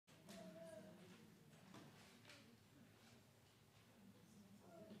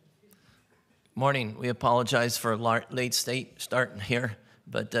Morning. We apologize for a late start here,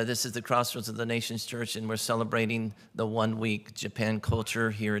 but this is the Crossroads of the Nations Church, and we're celebrating the 1 week Japan culture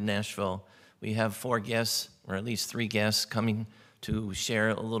here in Nashville. We have 4 guests, or at least 3 guests, coming to share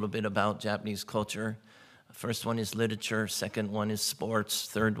a little bit about Japanese culture. First one is literature, second one is sports,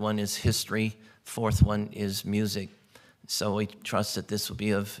 third one is history, fourth one is music. So we trust that this will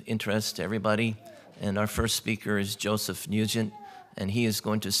be of interest to everybody. And our first speaker is Joseph Nugent, and he is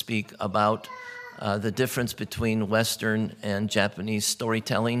going to speak about the difference between Western and Japanese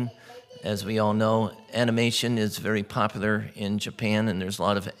storytelling. As we all know, animation is very popular in Japan, and there's a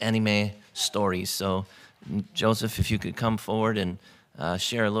lot of anime stories. So, Joseph, if you could come forward and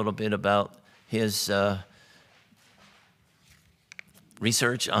share a little bit about his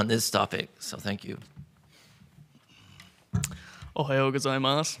research on this topic. So, thank you. Ohayou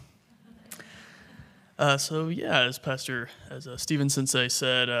gozaimasu. As Stephen Sensei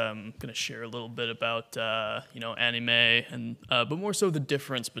said, I'm going to share a little bit about, anime, and but more so the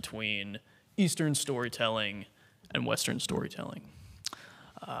difference between Eastern storytelling and Western storytelling.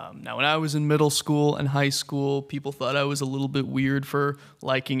 Now, when I was in middle school and high school, people thought I was a little bit weird for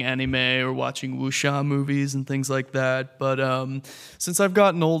liking anime or watching wuxia movies and things like that. But since I've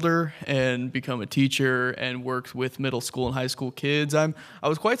gotten older and become a teacher and worked with middle school and high school kids, I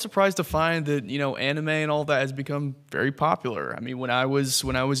was quite surprised to find that anime and all that has become very popular. I mean, when I was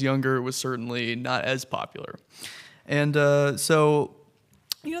younger, it was certainly not as popular, and there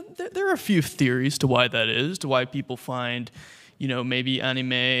are a few theories to why that is, to why people find maybe anime,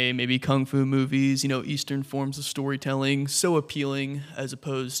 maybe kung fu movies, Eastern forms of storytelling so appealing as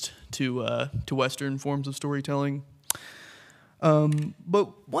opposed to Western forms of storytelling.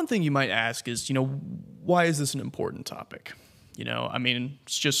 But one thing you might ask is, why is this an important topic?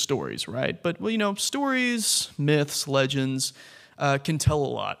 It's just stories, right? But, stories, myths, legends can tell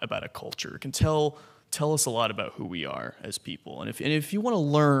a lot about a culture, can tell us a lot about who we are as people. And if you want to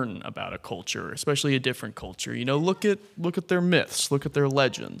learn about a culture, especially a different culture, look at their myths, look at their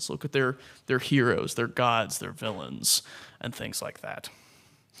legends, look at their heroes, their gods, their villains, and things like that.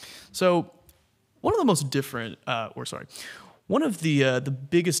 So one of the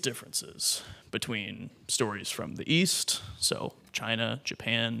biggest differences between stories from the East, so China,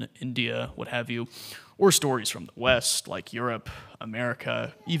 Japan, India, what have you, or stories from the West, like Europe,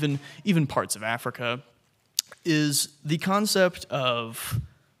 America, even parts of Africa, is the concept of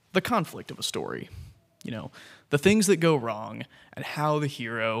the conflict of a story. The things that go wrong and how the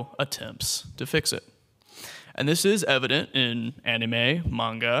hero attempts to fix it. And this is evident in anime,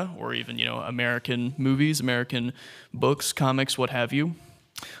 manga, or even, American movies, American books, comics, what have you.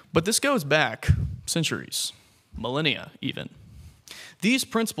 But this goes back centuries, millennia even. These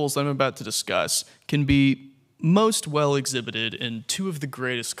principles that I'm about to discuss can be most well exhibited in 2 of the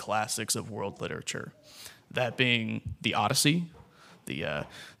greatest classics of world literature, that being the Odyssey, the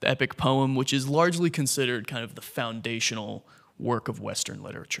epic poem, which is largely considered kind of the foundational work of Western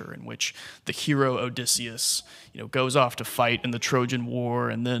literature, in which the hero Odysseus, goes off to fight in the Trojan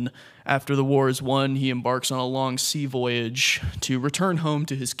War, and then after the war is won, he embarks on a long sea voyage to return home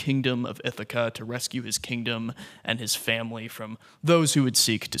to his kingdom of Ithaca to rescue his kingdom and his family from those who would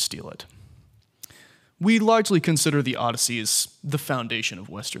seek to steal it. We largely consider the Odyssey as the foundation of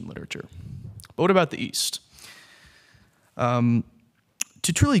Western literature. But what about the East?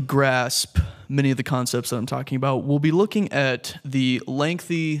 To truly grasp many of the concepts that I'm talking about, we'll be looking at the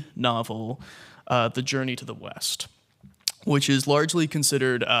lengthy novel, The Journey to the West, which is largely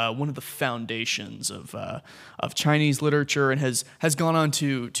considered one of the foundations of Chinese literature and has gone on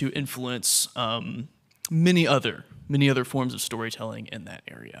to influence many other forms of storytelling in that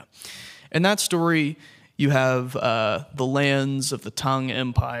area. In that story, you have the lands of the Tang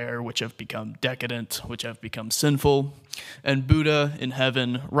Empire, which have become decadent, which have become sinful, and Buddha in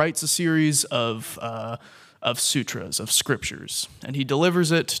heaven writes a series of sutras, of scriptures, and he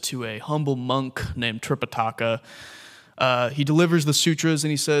delivers it to a humble monk named Tripitaka. He delivers the sutras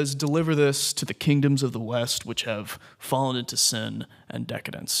and he says, "Deliver this to the kingdoms of the West, which have fallen into sin and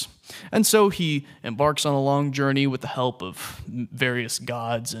decadence." And so he embarks on a long journey with the help of various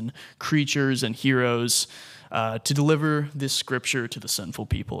gods and creatures and heroes to deliver this scripture to the sinful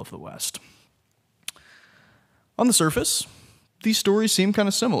people of the West. On the surface, these stories seem kind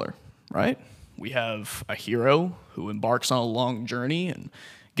of similar, right? We have a hero who embarks on a long journey and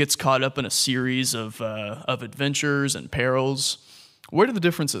gets caught up in a series of adventures and perils. Where do the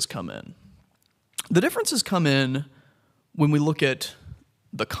differences come in? The differences come in when we look at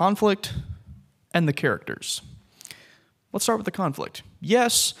the conflict and the characters. Let's start with the conflict.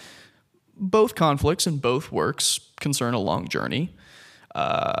 Yes, both conflicts and both works concern a long journey.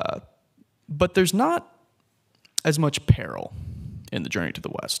 But there's not as much peril in the Journey to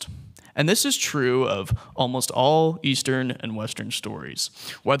the West. And this is true of almost all Eastern and Western stories,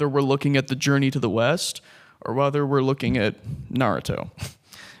 whether we're looking at the Journey to the West or whether we're looking at Naruto.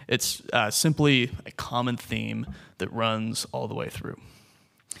 It's simply a common theme that runs all the way through.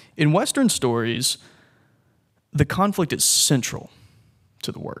 In Western stories, the conflict is central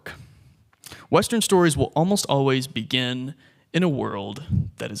to the work. Western stories will almost always begin in a world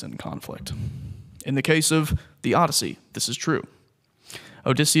that is in conflict. In the case of the Odyssey, this is true.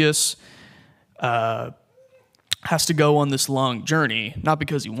 Odysseus has to go on this long journey, not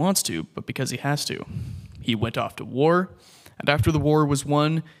because he wants to, but because he has to. He went off to war, and after the war was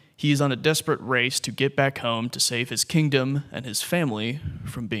won, he is on a desperate race to get back home to save his kingdom and his family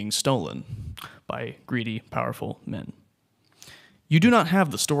from being stolen by greedy, powerful men. You do not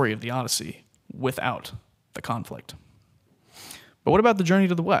have the story of the Odyssey without the conflict. But what about the Journey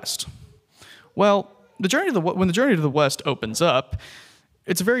to the West? Well, when the Journey to the West opens up,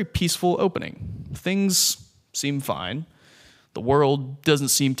 it's a very peaceful opening. Things seem fine. The world doesn't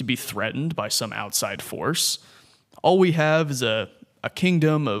seem to be threatened by some outside force. All we have is a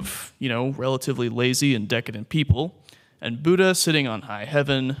kingdom of, relatively lazy and decadent people, and Buddha, sitting on high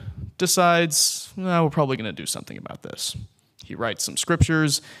heaven, decides, we're probably going to do something about this. He writes some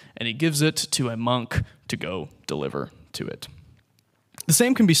scriptures, and he gives it to a monk to go deliver to it. The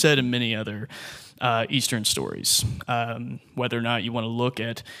same can be said in many other Eastern stories. Whether or not you want to look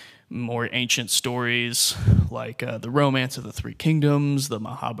at more ancient stories like the Romance of the Three Kingdoms, the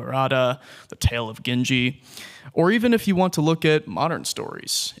Mahabharata, the Tale of Genji, or even if you want to look at modern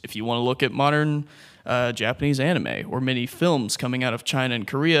stories, if you want to look at modern Japanese anime or many films coming out of China and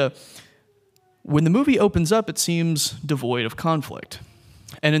Korea, when the movie opens up, it seems devoid of conflict.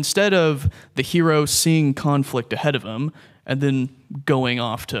 And instead of the hero seeing conflict ahead of him and then going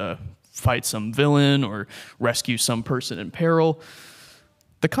off to fight some villain or rescue some person in peril,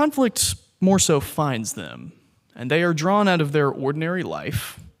 the conflict more so finds them, and they are drawn out of their ordinary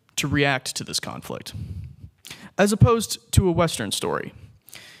life to react to this conflict. As opposed to a Western story,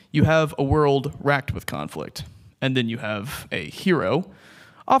 you have a world racked with conflict, and then you have a hero,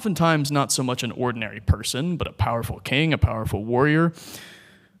 oftentimes not so much an ordinary person, but a powerful king, a powerful warrior,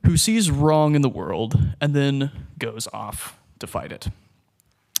 who sees wrong in the world and then goes off to fight it.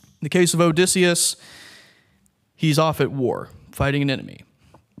 In the case of Odysseus, he's off at war, fighting an enemy.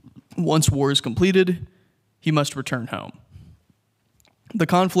 Once war is completed, he must return home. The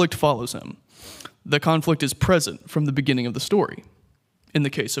conflict follows him. The conflict is present from the beginning of the story. In the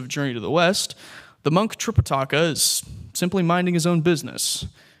case of Journey to the West, the monk Tripitaka is simply minding his own business,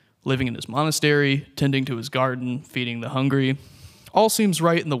 living in his monastery, tending to his garden, feeding the hungry. All seems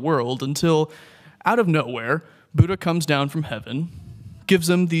right in the world until, out of nowhere, Buddha comes down from heaven, gives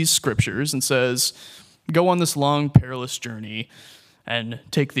him these scriptures, and says, go on this long, perilous journey and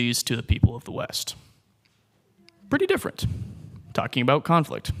take these to the people of the West. Pretty different, talking about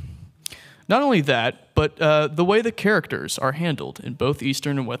conflict. Not only that, but the way the characters are handled in both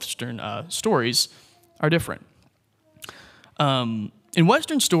Eastern and Western stories are different. In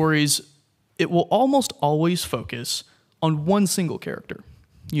Western stories, it will almost always focus on one single character.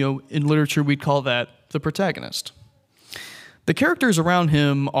 In literature, we'd call that the protagonist. The characters around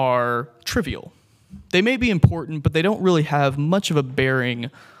him are trivial. They may be important, but they don't really have much of a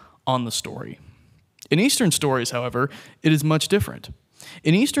bearing on the story. In Eastern stories, however, it is much different.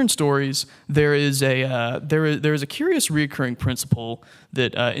 In Eastern stories, there is a curious recurring principle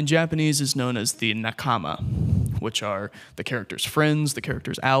that in Japanese is known as the nakama, which are the character's friends, the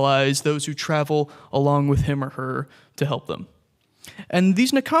character's allies, those who travel along with him or her to help them. And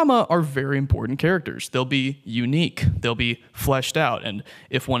these nakama are very important characters. They'll be unique, they'll be fleshed out, and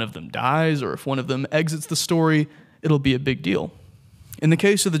if one of them dies or if one of them exits the story, it'll be a big deal. In the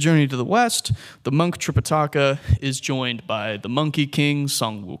case of the Journey to the West, the monk Tripitaka is joined by the Monkey King,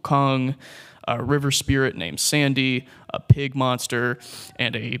 Song Wukong, a river spirit named Sandy, a pig monster,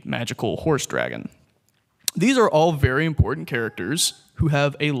 and a magical horse dragon. These are all very important characters who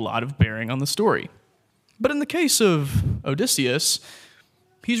have a lot of bearing on the story. But in the case of Odysseus,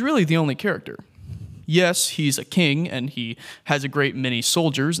 he's really the only character. Yes, he's a king, and he has a great many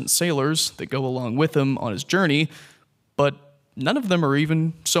soldiers and sailors that go along with him on his journey, but none of them are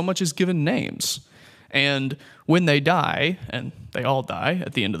even so much as given names. And when they die, and they all die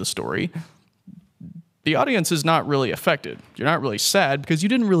at the end of the story, the audience is not really affected. You're not really sad because you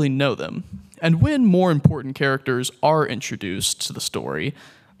didn't really know them. And when more important characters are introduced to the story,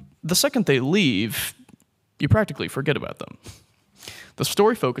 the second they leave, you practically forget about them. The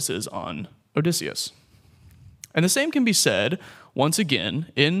story focuses on Odysseus. And the same can be said, once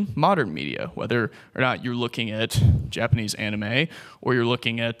again, in modern media, whether or not you're looking at Japanese anime or you're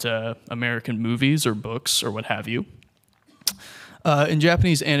looking at American movies or books or what have you. In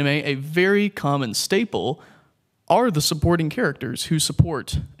Japanese anime, a very common staple are the supporting characters who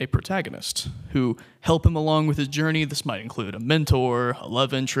support a protagonist, who help him along with his journey. This might include a mentor, a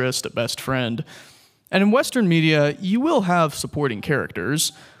love interest, a best friend. And in Western media, you will have supporting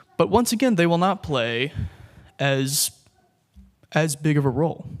characters, but once again, they will not play as big of a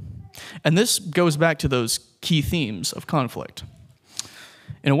role. And this goes back to those key themes of conflict.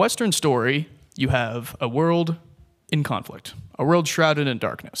 In a Western story, you have a world in conflict, a world shrouded in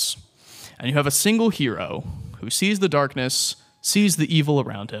darkness. And you have a single hero who sees the darkness, sees the evil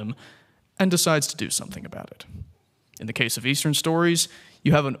around him, and decides to do something about it. In the case of Eastern stories,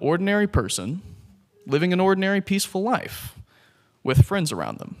 you have an ordinary person living an ordinary, peaceful life with friends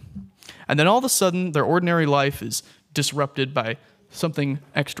around them. And then all of a sudden, their ordinary life is disrupted by something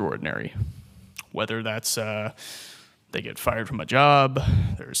extraordinary. Whether that's they get fired from a job,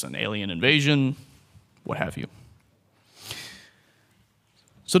 there's an alien invasion, what have you.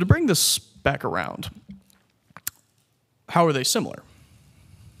 So to bring this back around, how are they similar?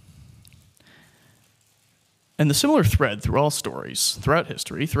 And the similar thread through all stories, throughout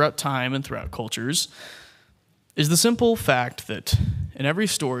history, throughout time, and throughout cultures, is the simple fact that in every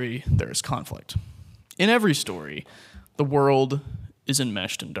story, there is conflict. In every story, the world is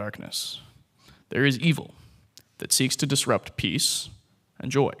enmeshed in darkness. There is evil that seeks to disrupt peace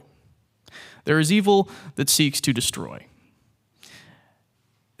and joy. There is evil that seeks to destroy.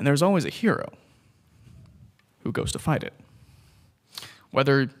 And there's always a hero who goes to fight it.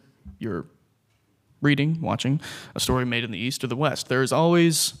 Whether you're reading, watching a story made in the East or the West, there is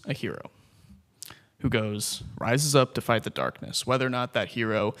always a hero who rises up to fight the darkness, whether or not that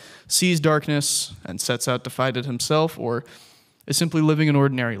hero sees darkness and sets out to fight it himself, or is simply living an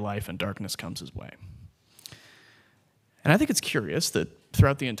ordinary life and darkness comes his way. And I think it's curious that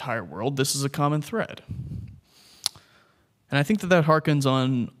throughout the entire world, this is a common thread. And I think that harkens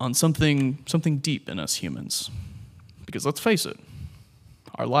on something deep in us humans. Because let's face it,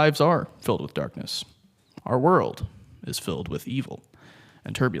 our lives are filled with darkness. Our world is filled with evil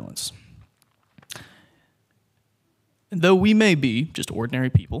and turbulence. And though we may be just ordinary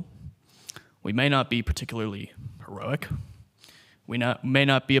people, we may not be particularly heroic. We may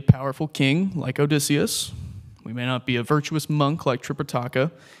not be a powerful king like Odysseus. We may not be a virtuous monk like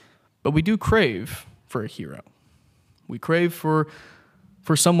Tripitaka, but we do crave for a hero. We crave for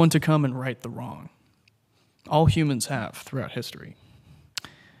someone to come and right the wrong. All humans have throughout history.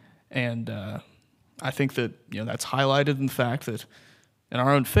 And I think that that's highlighted in the fact that in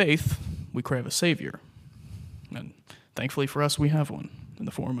our own faith, we crave a savior. And thankfully for us, we have one in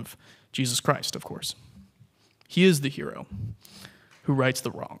the form of Jesus Christ, of course. He is the hero who rights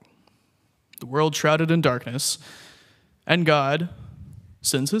the wrong. The world shrouded in darkness, and God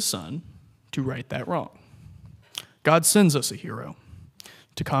sends his son to right that wrong. God sends us a hero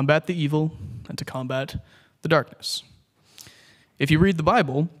to combat the evil and to combat the darkness. If you read the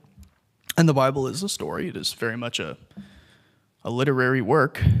Bible, and the Bible is a story, it is very much a literary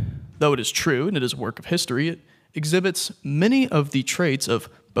work, though it is true and it is a work of history, it exhibits many of the traits of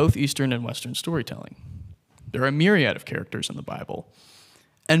both Eastern and Western storytelling. There are a myriad of characters in the Bible,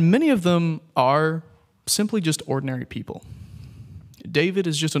 and many of them are simply just ordinary people. David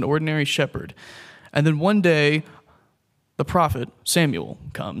is just an ordinary shepherd, and then one day, the prophet Samuel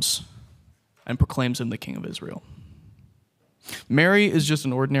comes and proclaims him the king of Israel. Mary is just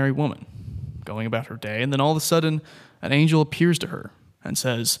an ordinary woman going about her day, and then all of a sudden, an angel appears to her and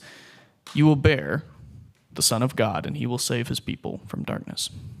says, "You will bear the Son of God, and he will save his people from darkness."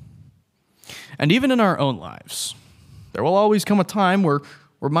 And even in our own lives, there will always come a time where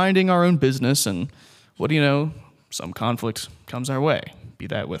we're minding our own business, and what do you know, some conflict comes our way, be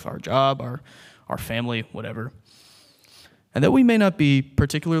that with our job, our family, whatever. And that we may not be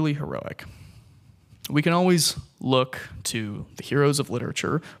particularly heroic. We can always look to the heroes of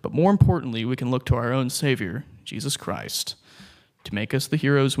literature, but more importantly, we can look to our own Savior, Jesus Christ, to make us the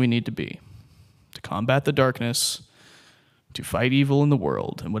heroes we need to be, to combat the darkness, to fight evil in the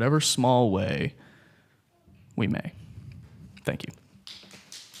world in whatever small way we may. Thank you.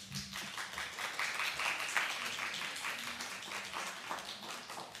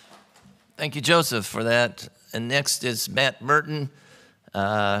 Thank you, Joseph, for that. And next is Matt Merton.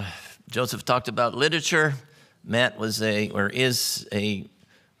 Joseph talked about literature. Matt is a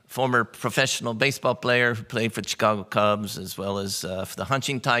former professional baseball player who played for the Chicago Cubs as well as for the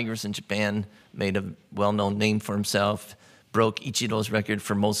Hanshin Tigers in Japan, made a well-known name for himself, broke Ichiro's record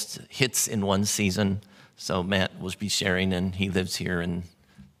for most hits in one season. So Matt will be sharing, and he lives here in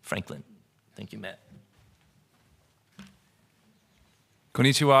Franklin. Thank you, Matt.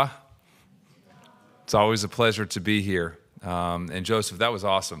 Konnichiwa. It's always a pleasure to be here. And Joseph, that was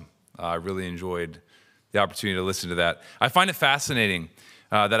awesome. I really enjoyed the opportunity to listen to that. I find it fascinating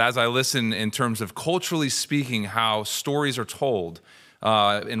that as I listen in terms of culturally speaking, how stories are told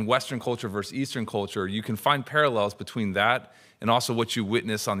in Western culture versus Eastern culture, you can find parallels between that and also what you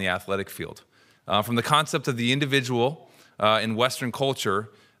witness on the athletic field. From the concept of the individual in Western culture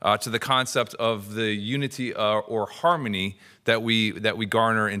to the concept of the unity or harmony that we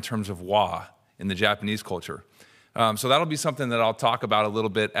garner in terms of wa in the Japanese culture. So that'll be something that I'll talk about a little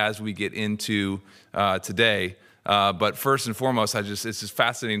bit as we get into today. But first and foremost, it's just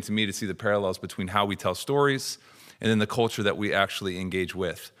fascinating to me to see the parallels between how we tell stories and then the culture that we actually engage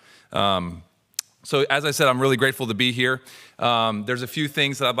with. So as I said, I'm really grateful to be here. There's a few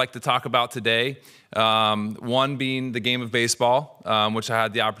things that I'd like to talk about today. One being the game of baseball, which I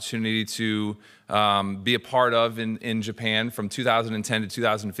had the opportunity to be a part of in Japan from 2010 to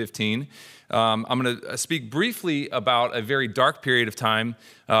 2015. I'm going to speak briefly about a very dark period of time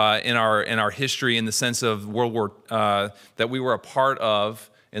in our history, in the sense of World War that we were a part of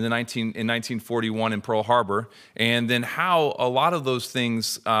in 1941 in Pearl Harbor, and then how a lot of those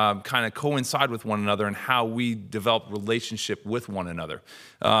things kind of coincide with one another and how we develop relationship with one another.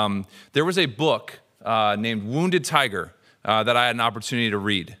 There was a book named Wounded Tiger that I had an opportunity to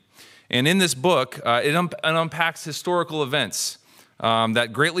read. And in this book, it unpacks historical events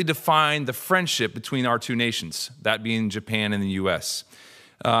that greatly define the friendship between our two nations, that being Japan and the U.S.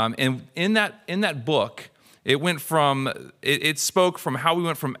 And in that book, it spoke from how we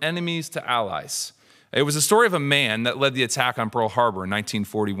went from enemies to allies. It was a story of a man that led the attack on Pearl Harbor in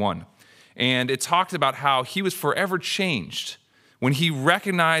 1941. And it talked about how he was forever changed when he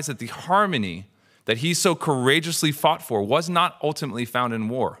recognized that the harmony that he so courageously fought for was not ultimately found in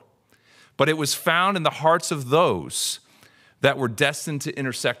war, but it was found in the hearts of those that were destined to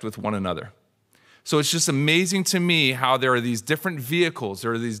intersect with one another. So it's just amazing to me how there are these different vehicles,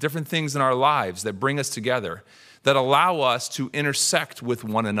 there are these different things in our lives that bring us together, that allow us to intersect with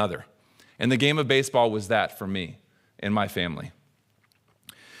one another. And the game of baseball was that for me and my family.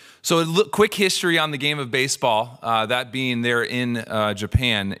 So a quick history on the game of baseball, that being there in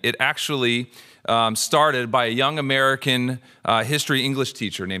Japan. It actually started by a young American history English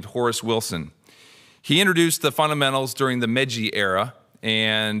teacher named Horace Wilson. He introduced the fundamentals during the Meiji era,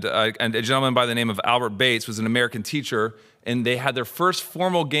 and a gentleman by the name of Albert Bates was an American teacher, and they had their first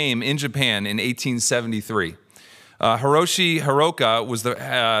formal game in Japan in 1873. Hiroshi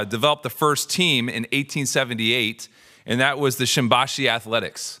Hiroka developed the first team in 1878, and that was the Shimbashi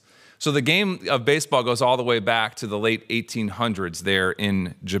Athletics. So the game of baseball goes all the way back to the late 1800s there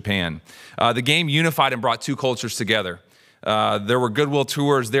in Japan. The game unified and brought two cultures together. There were goodwill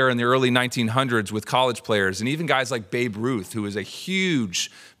tours there in the early 1900s with college players, and even guys like Babe Ruth, who was a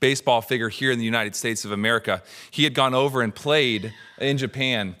huge baseball figure here in the United States of America. He had gone over and played in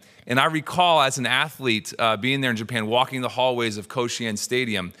Japan. And I recall as an athlete being there in Japan, walking the hallways of Koshien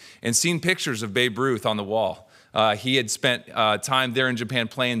Stadium and seeing pictures of Babe Ruth on the wall. He had spent time there in Japan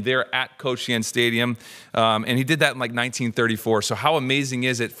playing there at Koshien Stadium, and he did that in like 1934. So how amazing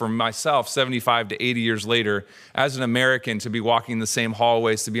is it for myself, 75 to 80 years later, as an American, to be walking the same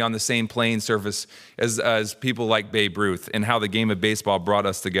hallways, to be on the same playing surface as people like Babe Ruth, and how the game of baseball brought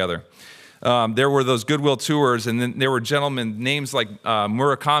us together. There were those goodwill tours, and then there were gentlemen, names like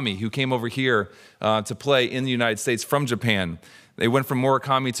Murakami, who came over here to play in the United States from Japan. They went from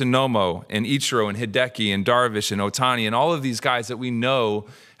Murakami to Nomo and Ichiro and Hideki and Darvish and Otani and all of these guys that we know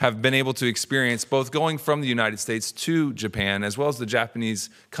have been able to experience both going from the United States to Japan, as well as the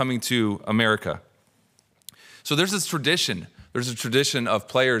Japanese coming to America. So there's this tradition. There's a tradition of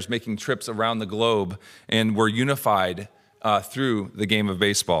players making trips around the globe, and we're unified through the game of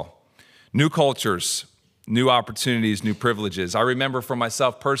baseball. New cultures, new opportunities, new privileges. I remember for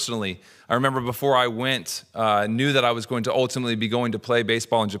myself personally, I remember before I went, knew that I was going to ultimately be going to play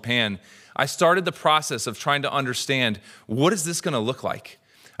baseball in Japan, I started the process of trying to understand, what is this going to look like?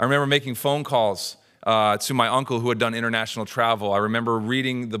 I remember making phone calls to my uncle who had done international travel. I remember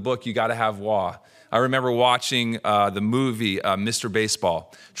reading the book, You Gotta Have Wa. I remember watching the movie, Mr.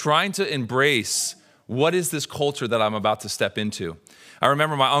 Baseball, trying to embrace, what is this culture that I'm about to step into? I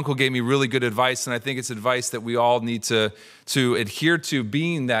remember my uncle gave me really good advice, and I think it's advice that we all need to adhere to,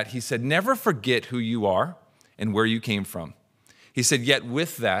 being that he said, never forget who you are and where you came from. He said, yet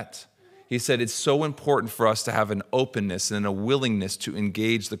with that, he said, it's so important for us to have an openness and a willingness to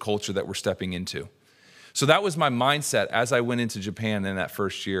engage the culture that we're stepping into. So that was my mindset as I went into Japan in that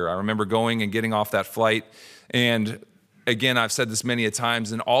first year. I remember going and getting off that flight, and again, I've said this many a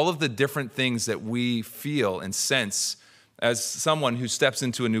times, and all of the different things that we feel and sense as someone who steps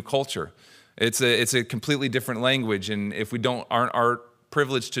into a new culture. It's a completely different language, and if we aren't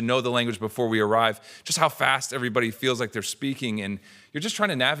privileged to know the language before we arrive, just how fast everybody feels like they're speaking, and you're just trying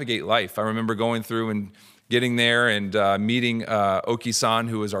to navigate life. I remember going through and getting there and meeting Oki-san,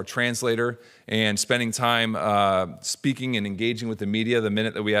 who was our translator, and spending time speaking and engaging with the media the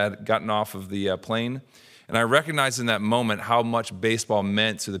minute that we had gotten off of the plane. And I recognized in that moment how much baseball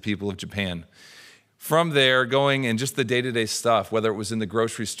meant to the people of Japan. From there, going and just the day-to-day stuff, whether it was in the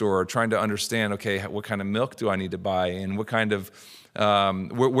grocery store or trying to understand, okay, what kind of milk do I need to buy, and what kind of,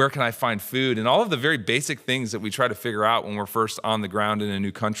 where can I find food, and all of the very basic things that we try to figure out when we're first on the ground in a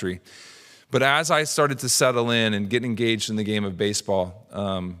new country. But as I started to settle in and get engaged in the game of baseball,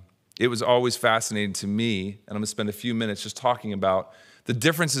 it was always fascinating to me, and I'm going to spend a few minutes just talking about the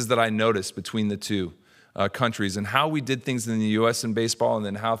differences that I noticed between the two countries and how we did things in the U.S. in baseball and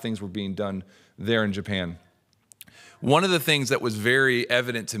then how things were being done there in Japan. One of the things that was very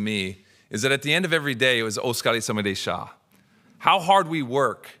evident to me is that at the end of every day, it was "Otsukare-sama desha." How hard we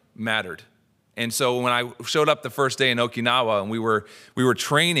work mattered. And so when I showed up the first day in Okinawa and we were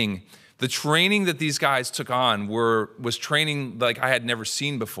training, the training that these guys took on was training like I had never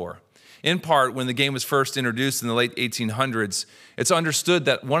seen before. In part, when the game was first introduced in the late 1800s, it's understood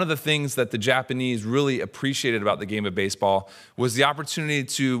that one of the things that the Japanese really appreciated about the game of baseball was the opportunity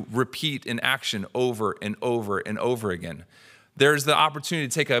to repeat an action over and over and over again. There's the opportunity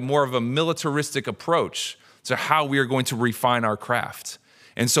to take a more of a militaristic approach to how we are going to refine our craft.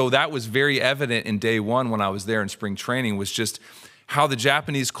 And so that was very evident in day one when I was there in spring training, was just how the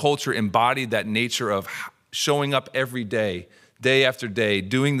Japanese culture embodied that nature of showing up every day, day after day,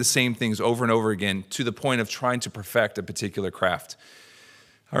 doing the same things over and over again to the point of trying to perfect a particular craft.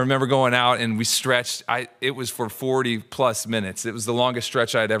 I remember going out and we stretched. It was for 40 plus minutes. It was the longest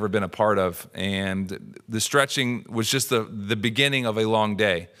stretch I had ever been a part of. And the stretching was just the beginning of a long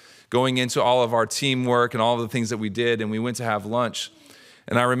day, going into all of our teamwork and all of the things that we did. And we went to have lunch.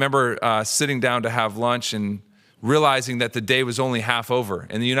 And I remember sitting down to have lunch and realizing that the day was only half over.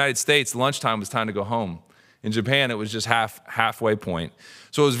 In the United States, lunchtime was time to go home. In Japan, it was just halfway point.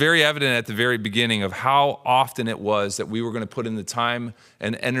 So it was very evident at the very beginning of how often it was that we were going to put in the time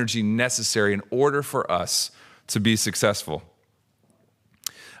and energy necessary in order for us to be successful.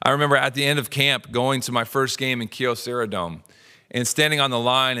 I remember at the end of camp going to my first game in Kyocera Dome and standing on the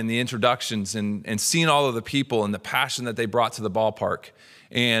line and the introductions and seeing all of the people and the passion that they brought to the ballpark,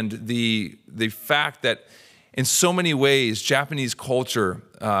 and the fact that in so many ways, Japanese culture,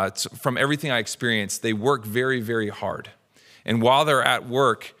 from everything I experienced, they work very, very hard. And while they're at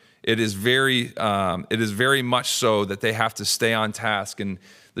work, it is very much so that they have to stay on task. And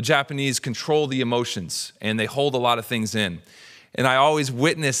the Japanese control the emotions, and they hold a lot of things in. And I always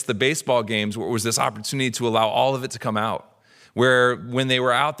witnessed the baseball games where it was this opportunity to allow all of it to come out. Where when they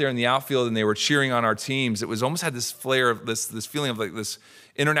were out there in the outfield and they were cheering on our teams, it was almost had this flair of this feeling of like this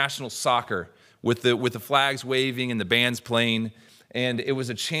international soccer, with the flags waving and the bands playing. And it was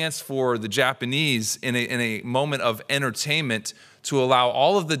a chance for the Japanese in a moment of entertainment to allow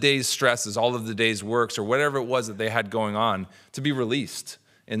all of the day's stresses, all of the day's works, or whatever it was that they had going on to be released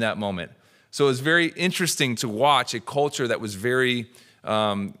in that moment. So it was very interesting to watch a culture that was very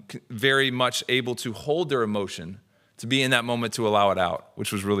much able to hold their emotion, to be in that moment to allow it out,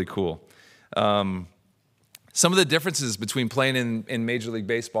 which was really cool. Some of the differences between playing in Major League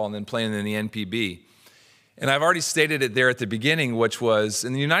Baseball and then playing in the NPB. And I've already stated it there at the beginning, which was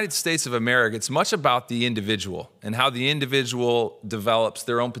in the United States of America, it's much about the individual and how the individual develops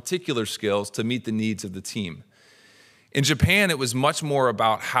their own particular skills to meet the needs of the team. In Japan, it was much more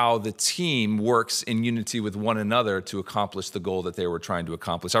about how the team works in unity with one another to accomplish the goal that they were trying to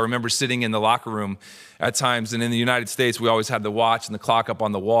accomplish. I remember sitting in the locker room at times, and in the United States, we always had the watch and the clock up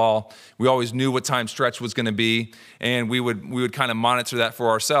on the wall. We always knew what time stretch was going to be, and we would kind of monitor that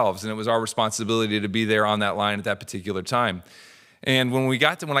for ourselves, and it was our responsibility to be there on that line at that particular time. And when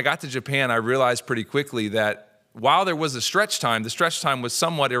I got to Japan, I realized pretty quickly that while there was a stretch time, the stretch time was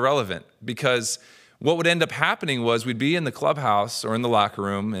somewhat irrelevant, because what would end up happening was we'd be in the clubhouse or in the locker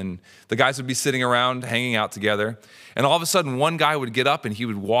room, and the guys would be sitting around hanging out together, and all of a sudden one guy would get up and he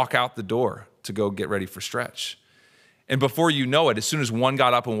would walk out the door to go get ready for stretch. And before you know it, as soon as one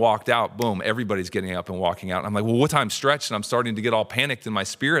got up and walked out, boom, everybody's getting up and walking out. And I'm like, well, what time's stretch? And I'm starting to get all panicked in my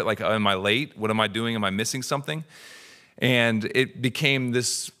spirit, like, am I late? What am I doing? Am I missing something? And it became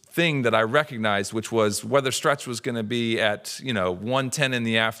this thing that I recognized, which was whether stretch was going to be at 1:10 in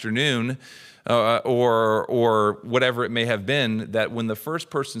the afternoon, or whatever it may have been, that when the first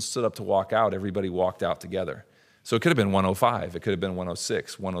person stood up to walk out, everybody walked out together. So it could have been 105, it could have been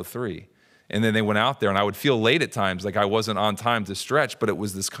 106, 103. And then they went out there, and I would feel late at times, like I wasn't on time to stretch, but it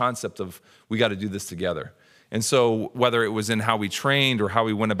was this concept of we got to do this together. And so whether it was in how we trained or how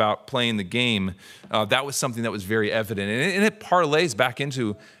we went about playing the game, that was something that was very evident. And it parlays back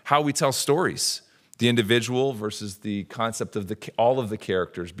into how we tell stories, the individual versus the concept of all of the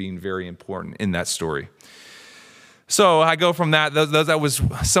characters being very important in that story. So I go from that. That was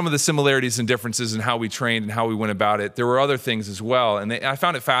some of the similarities and differences in how we trained and how we went about it. There were other things as well, and I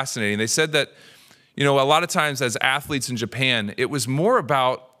found it fascinating. They said that, a lot of times as athletes in Japan, it was more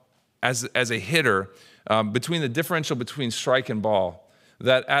about, as a hitter, between the differential between strike and ball,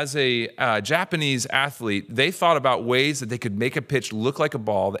 that as a Japanese athlete, they thought about ways that they could make a pitch look like a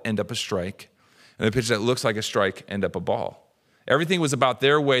ball that end up a strike, and a pitch that looks like a strike end up a ball. Everything was about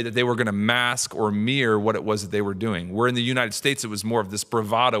their way that they were going to mask or mirror what it was that they were doing. Where in the United States, it was more of this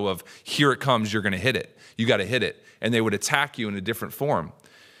bravado of, here it comes, you're going to hit it. You got to hit it. And they would attack you in a different form.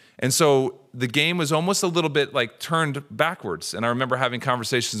 And so the game was almost a little bit like turned backwards. And I remember having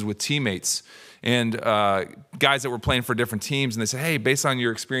conversations with teammates and guys that were playing for different teams. And they said, hey, based on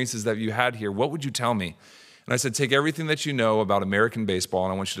your experiences that you had here, what would you tell me? And I said, take everything that you know about American baseball,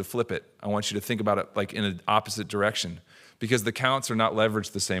 and I want you to flip it. I want you to think about it like in an opposite direction, because the counts are not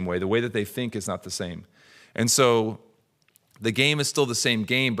leveraged the same way. The way that they think is not the same. And so the game is still the same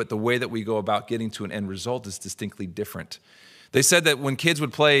game, but the way that we go about getting to an end result is distinctly different. They said that when kids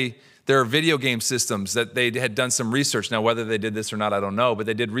would play their video game systems, that they had done some research. Now, whether they did this or not, I don't know, but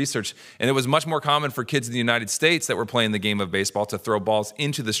they did research. And it was much more common for kids in the United States that were playing the game of baseball to throw balls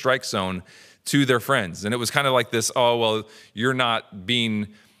into the strike zone to their friends. And it was kind of like this, oh, well, you're not being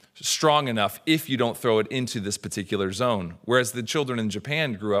strong enough if you don't throw it into this particular zone. Whereas the children in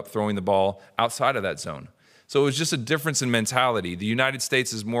Japan grew up throwing the ball outside of that zone. So it was just a difference in mentality. The United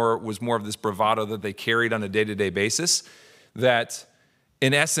States was more of this bravado that they carried on a day-to-day basis, that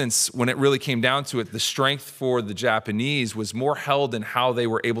in essence, when it really came down to it, the strength for the Japanese was more held in how they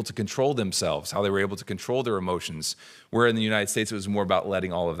were able to control themselves, how they were able to control their emotions, where in the United States, it was more about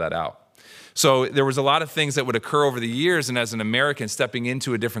letting all of that out. So there was a lot of things that would occur over the years, and as an American stepping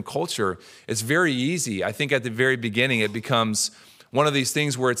into a different culture, it's very easy. I think at the very beginning, it becomes one of these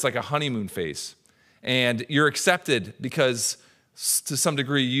things where it's like a honeymoon phase. And you're accepted because to some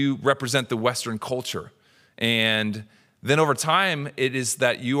degree, you represent the Western culture. And then over time, it is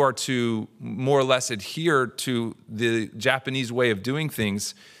that you are to more or less adhere to the Japanese way of doing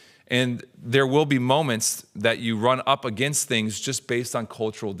things. And there will be moments that you run up against things just based on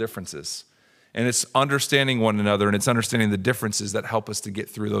cultural differences. And it's understanding one another, and it's understanding the differences that help us to get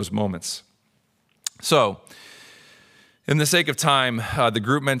through those moments. So, in the sake of time, the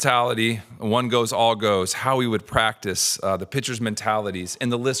group mentality, one goes, all goes, how we would practice, the pitchers' mentalities,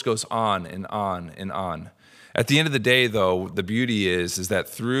 and the list goes on and on and on. At the end of the day, though, the beauty is that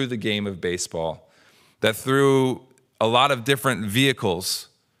through the game of baseball, that through a lot of different vehicles,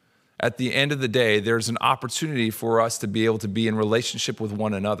 at the end of the day, there's an opportunity for us to be able to be in relationship with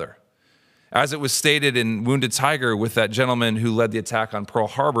one another. As it was stated in Wounded Tiger with that gentleman who led the attack on Pearl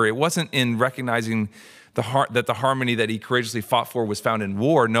Harbor, it wasn't in recognizing that the harmony that he courageously fought for was found in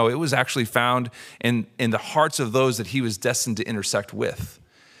war. No, it was actually found in the hearts of those that he was destined to intersect with.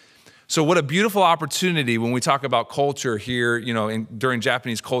 So what a beautiful opportunity when we talk about culture here, during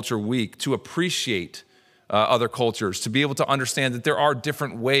Japanese Culture Week, to appreciate other cultures, to be able to understand that there are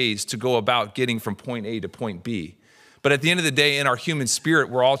different ways to go about getting from point A to point B. But at the end of the day, in our human spirit,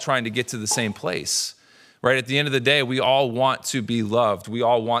 we're all trying to get to the same place, right? At the end of the day, we all want to be loved. We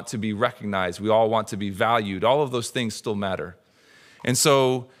all want to be recognized. We all want to be valued. All of those things still matter. And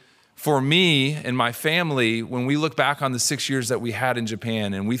so for me and my family, when we look back on the 6 years that we had in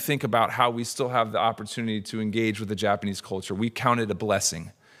Japan and we think about how we still have the opportunity to engage with the Japanese culture, we count it a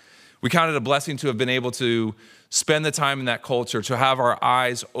blessing. We count it a blessing to have been able to spend the time in that culture, to have our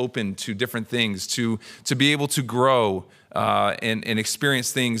eyes open to different things, to be able to grow and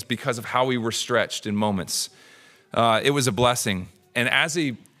experience things because of how we were stretched in moments. It was a blessing. And as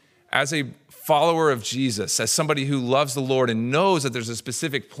a follower of Jesus, as somebody who loves the Lord and knows that there's a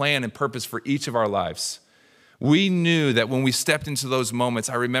specific plan and purpose for each of our lives, we knew that when we stepped into those moments,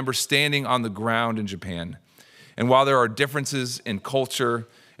 I remember standing on the ground in Japan. And while there are differences in culture,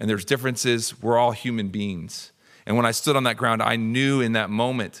 and there's differences, we're all human beings. And when I stood on that ground, I knew in that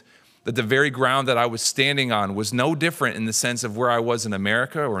moment that the very ground that I was standing on was no different in the sense of where I was in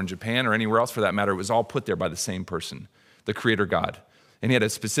America or in Japan or anywhere else for that matter. It was all put there by the same person, the Creator God. And He had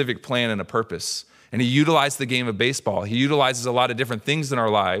a specific plan and a purpose. And He utilized the game of baseball. He utilizes a lot of different things in our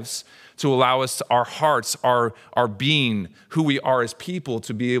lives to allow us, our hearts, our being, who we are as people,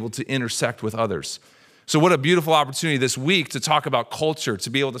 to be able to intersect with others. So what a beautiful opportunity this week to talk about culture, to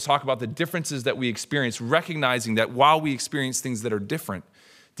be able to talk about the differences that we experience, recognizing that while we experience things that are different,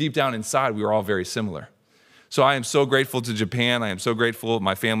 deep down inside, we are all very similar. So I am so grateful to Japan. I am so grateful,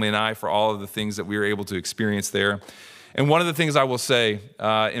 my family and I, for all of the things that we were able to experience there. And one of the things I will say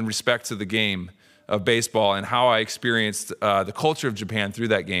in respect to the game of baseball and how I experienced the culture of Japan through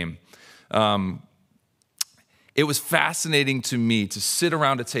that game, it was fascinating to me to sit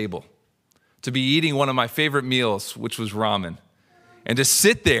around a table, to be eating one of my favorite meals, which was ramen, and to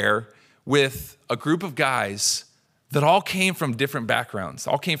sit there with a group of guys that all came from different backgrounds,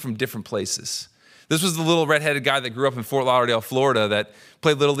 all came from different places. This was the little redheaded guy that grew up in Fort Lauderdale, Florida, that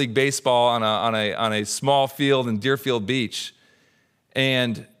played Little League Baseball on a small field in Deerfield Beach.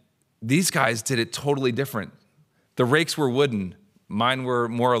 And these guys did it totally different. The rakes were wooden. Mine were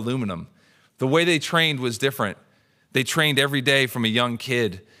more aluminum. The way they trained was different. They trained every day from a young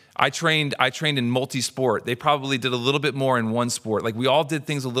kid. I trained in multi-sport. They probably did a little bit more in one sport. Like, we all did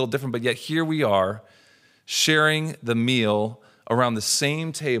things a little different, but yet here we are sharing the meal around the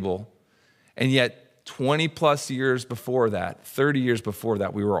same table. And yet 20 plus years before that, 30 years before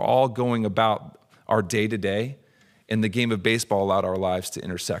that, we were all going about our day-to-day, and the game of baseball allowed our lives to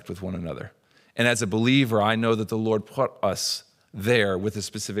intersect with one another. And as a believer, I know that the Lord put us there with a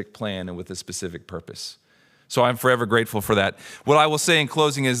specific plan and with a specific purpose. So I'm forever grateful for that. What I will say in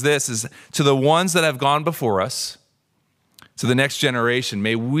closing is this, is to the ones that have gone before us, to the next generation,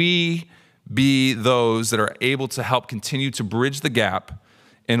 may we be those that are able to help continue to bridge the gap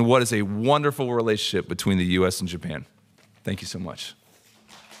in what is a wonderful relationship between the U.S. and Japan. Thank you so much.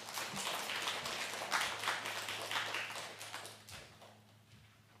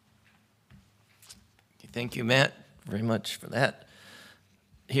 Thank you, Matt, very much for that.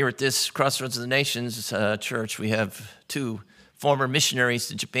 Here at this Crossroads of the Nations church, we have two former missionaries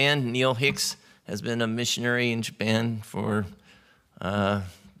to Japan. Neil Hicks has been a missionary in Japan for,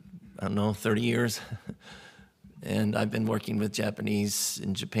 30 years. And I've been working with Japanese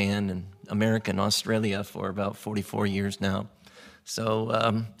in Japan and America and Australia for about 44 years now.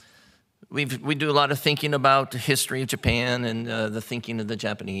 So we do a lot of thinking about the history of Japan and the thinking of the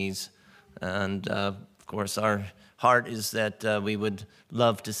Japanese. And of course, our heart is that we would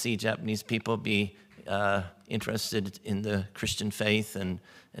love to see Japanese people be interested in the Christian faith and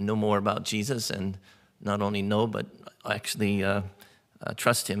know more about Jesus, and not only know, but actually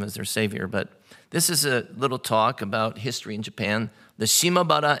trust him as their savior. But this is a little talk about history in Japan, the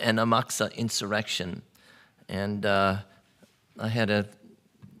Shimabara and Amakusa insurrection. And I had a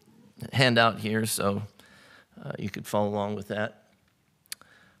handout here, so you could follow along with that.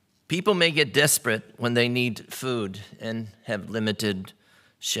 People may get desperate when they need food and have limited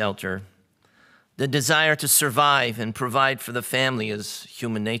shelter. The desire to survive and provide for the family is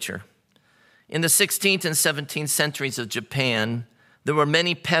human nature. In the 16th and 17th centuries of Japan, there were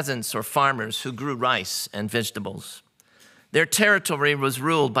many peasants or farmers who grew rice and vegetables. Their territory was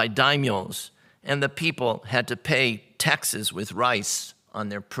ruled by daimyos, and the people had to pay taxes with rice on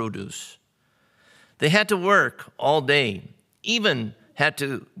their produce. They had to work all day, even had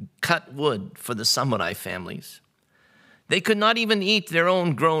to cut wood for the samurai families. They could not even eat their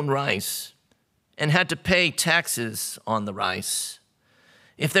own grown rice and had to pay taxes on the rice.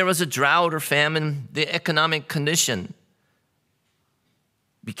 If there was a drought or famine, the economic condition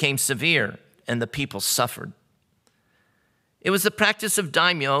became severe and the people suffered. It was the practice of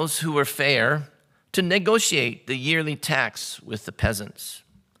daimyos who were fair to negotiate the yearly tax with the peasants.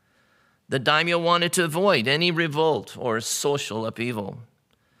 The daimyo wanted to avoid any revolt or social upheaval.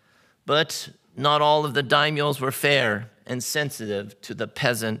 But not all of the daimyos were fair and sensitive to the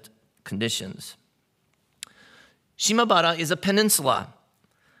peasant conditions. Shimabara is a peninsula,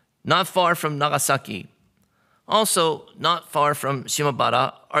 not far from Nagasaki. Also, not far from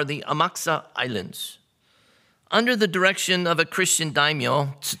Shimabara are the Amakusa Islands. Under the direction of a Christian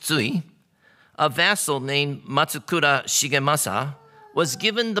daimyo, Tsutsui, a vassal named Matsukura Shigemasa was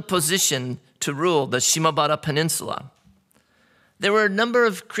given the position to rule the Shimabara Peninsula. There were a number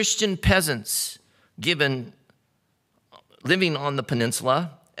of Christian peasants living on the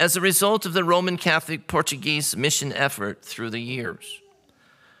peninsula as a result of the Roman Catholic Portuguese mission effort through the years.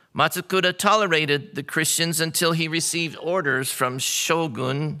 Matsukura tolerated the Christians until he received orders from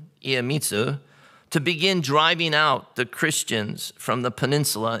Shogun Iemitsu to begin driving out the Christians from the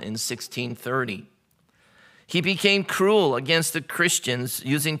peninsula in 1630. He became cruel against the Christians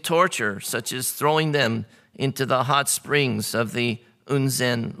using torture, such as throwing them into the hot springs of the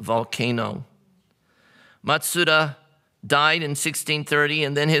Unzen volcano. Matsuda died in 1630,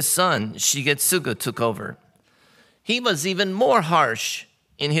 and then his son, Shigetsugu, took over. He was even more harsh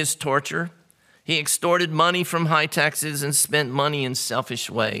in his torture. He extorted money from high taxes and spent money in selfish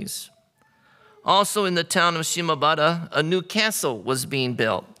ways. Also in the town of Shimabara, a new castle was being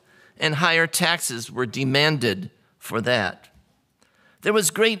built, and higher taxes were demanded for that. There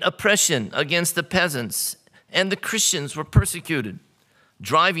was great oppression against the peasants, and the Christians were persecuted,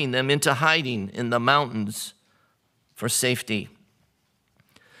 driving them into hiding in the mountains for safety.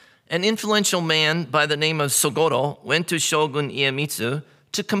 An influential man by the name of Sogoro went to Shogun Iemitsu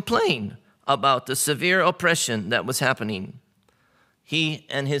to complain about the severe oppression that was happening. He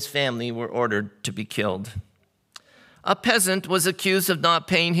and his family were ordered to be killed. A peasant was accused of not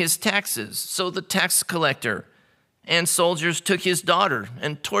paying his taxes, so the tax collector and soldiers took his daughter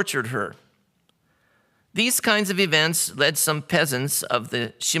and tortured her. These kinds of events led some peasants of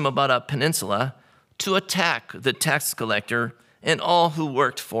the Shimabara Peninsula to attack the tax collector and all who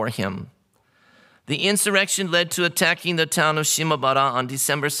worked for him. The insurrection led to attacking the town of Shimabara on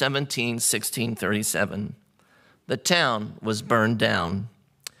December 17, 1637. The town was burned down.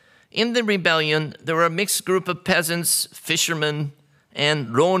 In the rebellion, there were a mixed group of peasants, fishermen,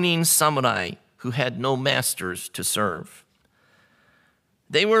 and ronin samurai who had no masters to serve.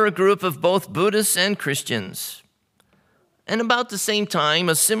 They were a group of both Buddhists and Christians. And about the same time,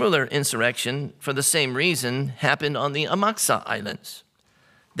 a similar insurrection, for the same reason, happened on the Amakusa Islands.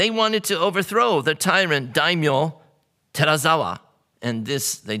 They wanted to overthrow the tyrant daimyo Terazawa, and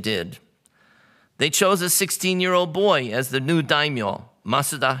this they did. They chose a 16-year-old boy as the new daimyo,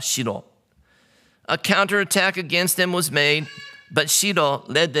 Masuda Shiro. A counterattack against them was made, but Shiro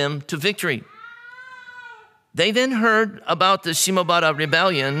led them to victory. They then heard about the Shimabara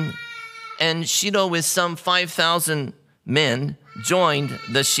rebellion, and Shiro with some 5,000 men joined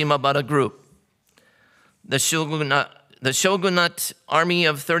the Shimabara group. The shogunate army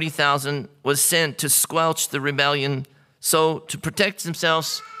of 30,000 was sent to squelch the rebellion. So to protect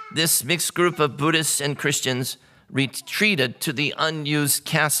themselves, this mixed group of Buddhists and Christians retreated to the unused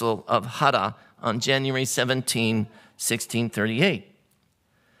castle of Hara on January 17, 1638.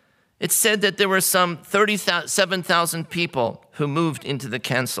 It's said that there were some 37,000 people who moved into the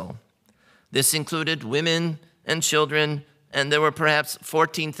castle. This included women and children, and there were perhaps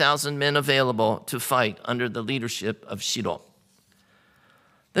 14,000 men available to fight under the leadership of Shiro.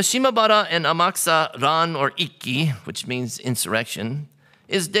 The Shimabara and Amakusa Ran, or Ikki, which means insurrection,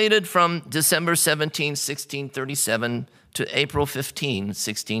 is dated from December 17, 1637 to April 15,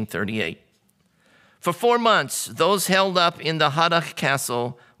 1638. For 4 months, those held up in the Hara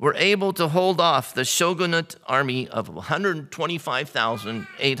Castle were able to hold off the shogunate army of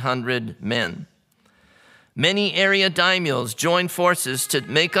 125,800 men. Many area daimyos joined forces to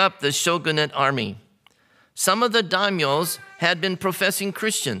make up the shogunate army. Some of the daimyos had been professing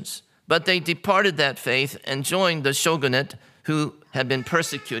Christians, but they departed that faith and joined the shogunate who had been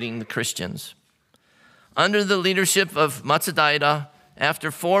persecuting the Christians. Under the leadership of Matsudaira, after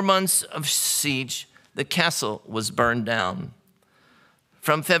 4 months of siege, the castle was burned down.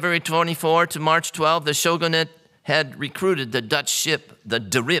 From February 24 to March 12, the shogunate had recruited the Dutch ship, the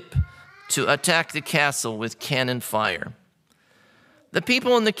De Rip, to attack the castle with cannon fire. The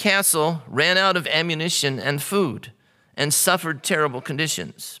people in the castle ran out of ammunition and food and suffered terrible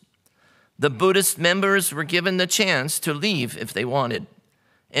conditions. The Buddhist members were given the chance to leave if they wanted.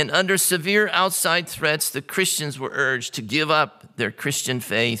 And under severe outside threats, the Christians were urged to give up their Christian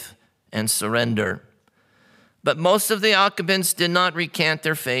faith and surrender. But most of the occupants did not recant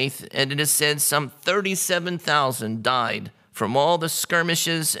their faith, and it is said some 37,000 died from all the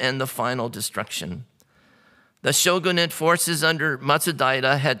skirmishes and the final destruction. The shogunate forces under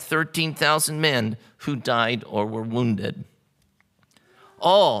Matsudaira had 13,000 men who died or were wounded.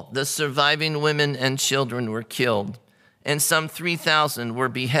 All the surviving women and children were killed, and some 3,000 were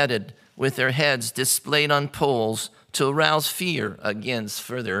beheaded with their heads displayed on poles to arouse fear against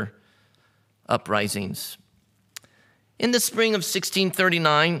further uprisings. In the spring of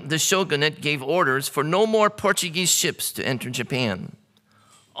 1639, the shogunate gave orders for no more Portuguese ships to enter Japan.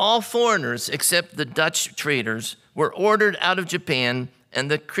 All foreigners except the Dutch traders were ordered out of Japan,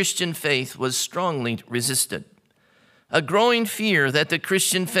 and the Christian faith was strongly resisted. A growing fear that the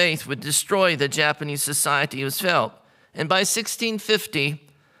Christian faith would destroy the Japanese society was felt, and by 1650,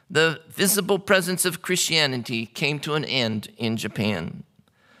 the visible presence of Christianity came to an end in Japan.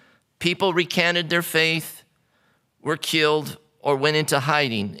 People recanted their faith, were killed, or went into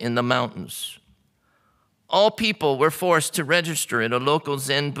hiding in the mountains. All people were forced to register at a local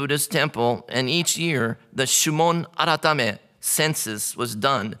Zen Buddhist temple, and each year the Shumon Aratame census was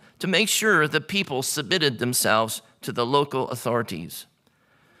done to make sure the people submitted themselves to the local authorities.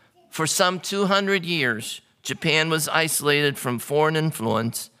 For some 200 years, Japan was isolated from foreign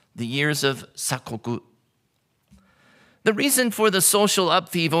influence, the years of Sakoku. The reason for the social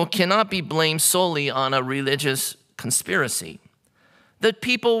upheaval cannot be blamed solely on a religious conspiracy. The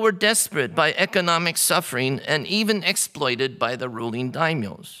people were desperate by economic suffering and even exploited by the ruling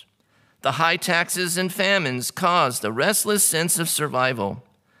daimyos. The high taxes and famines caused a restless sense of survival.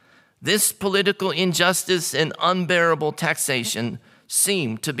 This political injustice and unbearable taxation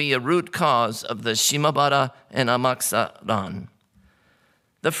seemed to be a root cause of the Shimabara and Amakusa Ran.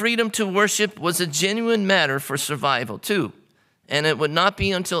 The freedom to worship was a genuine matter for survival, too, and it would not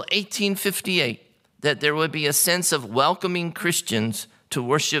be until 1858 that there would be a sense of welcoming Christians to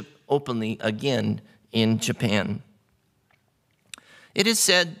worship openly again in Japan. It is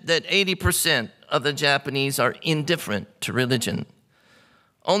said that 80% of the Japanese are indifferent to religion.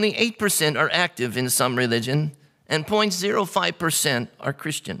 Only 8% are active in some religion, and 0.05% are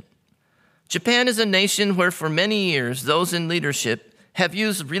Christian. Japan is a nation where for many years those in leadership have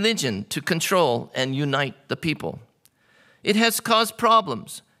used religion to control and unite the people. It has caused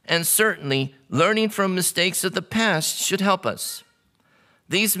problems, and certainly learning from mistakes of the past should help us.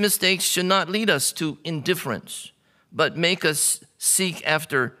 These mistakes should not lead us to indifference, but make us seek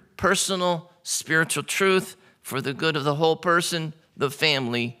after personal spiritual truth for the good of the whole person, the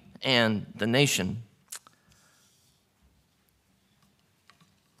family, and the nation.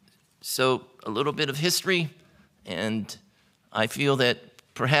 So, a little bit of history, and I feel that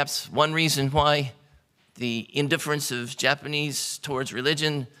perhaps one reason why the indifference of Japanese towards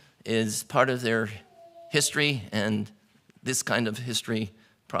religion is part of their history, and this kind of history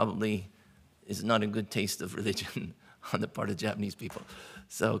probably is not a good taste of religion on the part of Japanese people.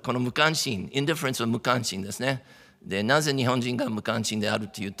 So, この無関心、indifferenceは無関心ですね。で、なぜ日本人が無関心である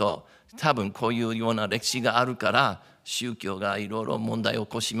というと、多分こういうような歴史があるから、宗教がいろいろ問題を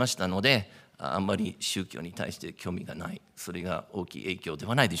起こしましたので、あんまり宗教に対して興味がない。それが大きい影響で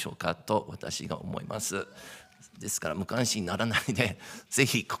はないでしょうかと私が思います。ですから無関心にならないで、ぜ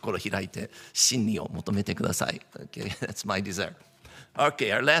ひ心開いて真理を求めてください。Okay, that's my desire.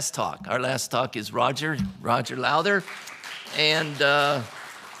 Okay, our last talk. Our last talk is Roger Lowther. And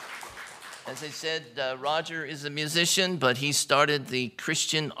as I said, Roger is a musician, but he started the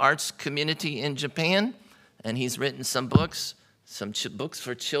Christian arts community in Japan. And he's written some books, books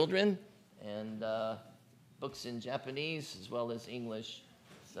for children, and books in Japanese as well as English.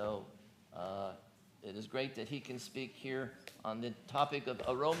 So it is great that he can speak here on the topic of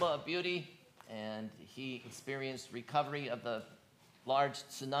aroma of beauty. And he experienced recovery of the large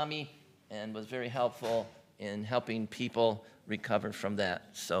tsunami and was very helpful in helping people recover from that.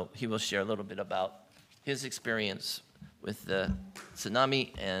 So he will share a little bit about his experience with the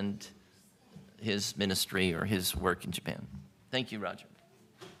tsunami and his ministry or his work in Japan. Thank you, Roger.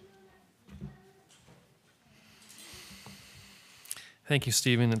 Thank you,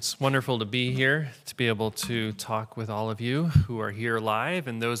 Stephen. It's wonderful to be here, to be able to talk with all of you who are here live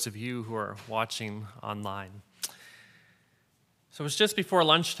and those of you who are watching online. So it was just before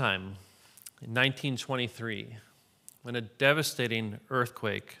lunchtime in 1923 when a devastating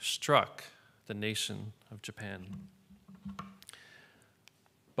earthquake struck the nation of Japan.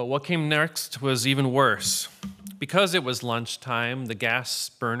 But what came next was even worse. Because it was lunchtime, the gas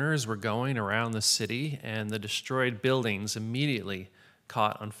burners were going around the city, and the destroyed buildings immediately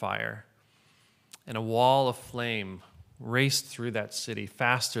caught on fire. And a wall of flame raced through that city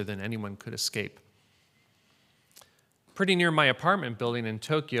faster than anyone could escape. Pretty near my apartment building in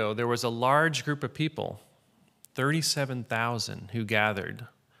Tokyo, there was a large group of people, 37,000, who gathered,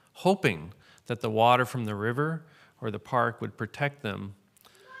 hoping that the water from the river or the park would protect them.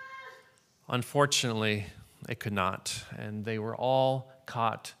 Unfortunately, it could not, and they were all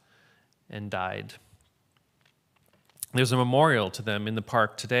caught and died. There's a memorial to them in the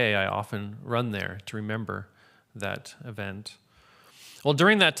park today. I often run there to remember that event. Well,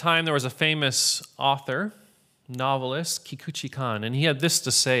 during that time, there was a famous author, novelist, Kikuchi Kan, and he had this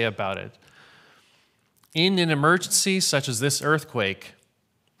to say about it. In an emergency such as this earthquake,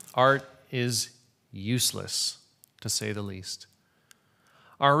 art is useless, to say the least.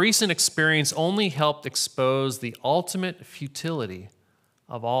 Our recent experience only helped expose the ultimate futility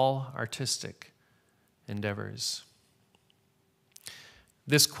of all artistic endeavors.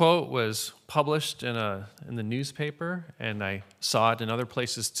 This quote was published in the newspaper, and I saw it in other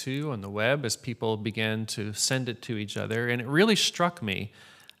places too on the web as people began to send it to each other, and it really struck me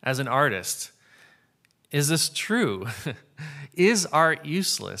as an artist. Is this true? Is art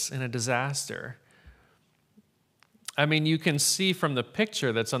useless in a disaster? I mean, you can see from the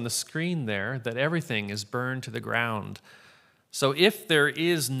picture that's on the screen there that everything is burned to the ground. So if there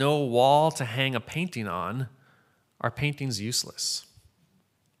is no wall to hang a painting on, our painting's useless.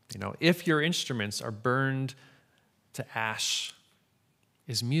 You know, if your instruments are burned to ash,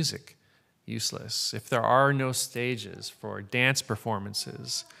 is music useless? If there are no stages for dance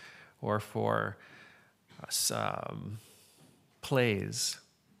performances or for plays,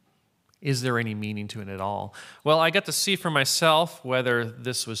 is there any meaning to it at all? Well, I got to see for myself whether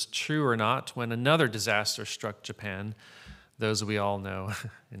this was true or not when another disaster struck Japan, those we all know,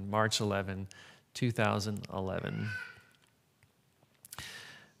 in March 11, 2011.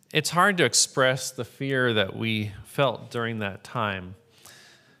 It's hard to express the fear that we felt during that time.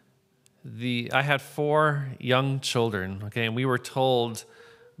 I had 4 young children, okay, and we were told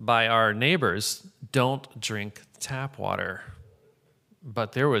by our neighbors, don't drink tap water.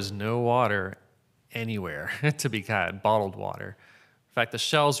 But there was no water anywhere to be had, bottled water. In fact, the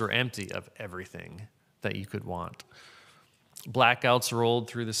shelves were empty of everything that you could want. Blackouts rolled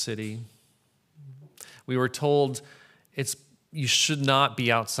through the city. We were told you should not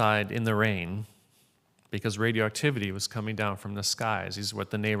be outside in the rain because radioactivity was coming down from the skies. These are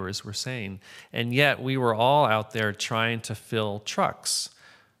what the neighbors were saying. And yet we were all out there trying to fill trucks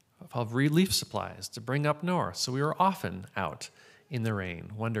of relief supplies to bring up north. So we were often out in the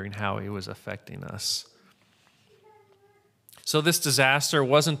rain, wondering how it was affecting us. So this disaster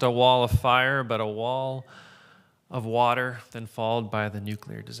wasn't a wall of fire, but a wall of water, then followed by the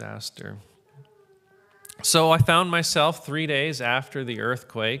nuclear disaster. So I found myself 3 days after the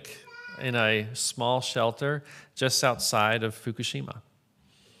earthquake in a small shelter just outside of Fukushima.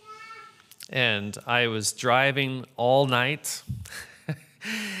 And I was driving all night.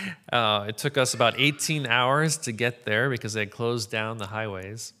 It took us about 18 hours to get there because they had closed down the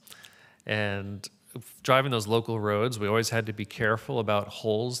highways. And driving those local roads, we always had to be careful about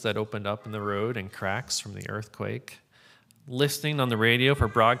holes that opened up in the road and cracks from the earthquake. Listening on the radio for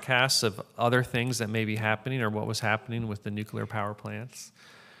broadcasts of other things that may be happening or what was happening with the nuclear power plants.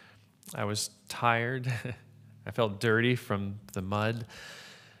 I was tired. I felt dirty from the mud.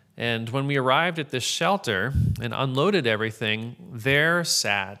 And when we arrived at this shelter and unloaded everything, there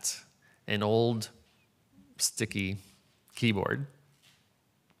sat an old sticky keyboard.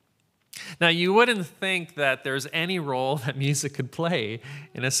 Now, you wouldn't think that there's any role that music could play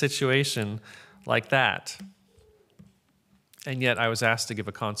in a situation like that. And yet I was asked to give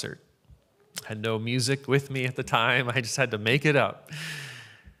a concert. I had no music with me at the time. I just had to make it up.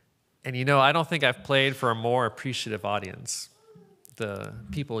 And you know, I don't think I've played for a more appreciative audience. The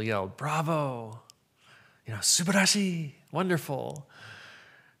people yelled, "Bravo!" You know, "Subarashi!" Wonderful.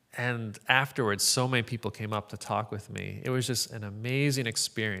 And afterwards, so many people came up to talk with me. It was just an amazing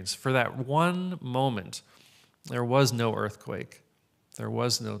experience. For that one moment, there was no earthquake. There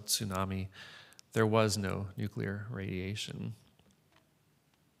was no tsunami. There was no nuclear radiation.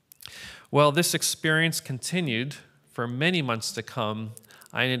 Well, this experience continued for many months to come.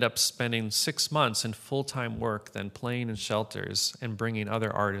 I ended up spending 6 months in full-time work, then playing in shelters and bringing other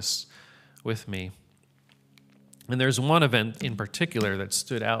artists with me. And there's one event in particular that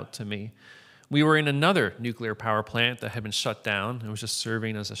stood out to me. We were in another nuclear power plant that had been shut down. It was just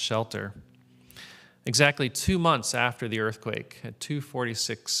serving as a shelter. Exactly 2 months after the earthquake, at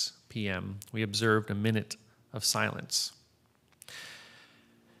 2:46 p.m., we observed a minute of silence.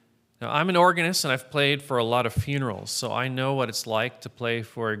 Now, I'm an organist and I've played for a lot of funerals, so I know what it's like to play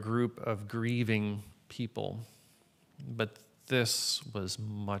for a group of grieving people. But this was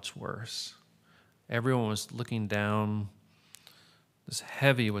much worse. Everyone was looking down, just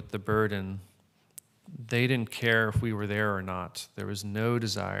heavy with the burden. They didn't care if we were there or not. There was no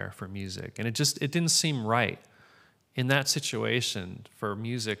desire for music. And it didn't seem right in that situation for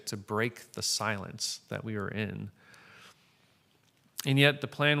music to break the silence that we were in. And yet the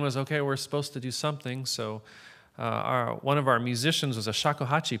plan was, okay, we're supposed to do something. So one of our musicians was a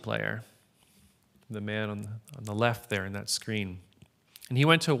shakuhachi player, the man on the left there in that screen. And he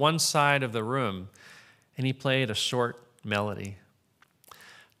went to one side of the room and he played a short melody.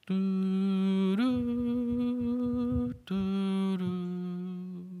 Doo, doo, doo,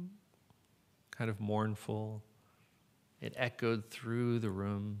 doo. Kind of mournful. It echoed through the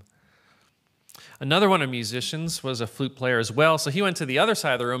room. Another one of the musicians was a flute player as well, so he went to the other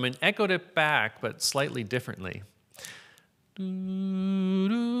side of the room and echoed it back, but slightly differently. Doo,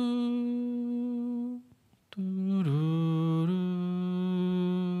 doo, doo, doo, doo.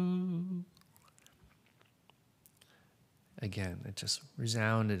 Again, it just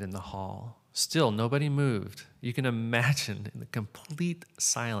resounded in the hall. Still, nobody moved. You can imagine in the complete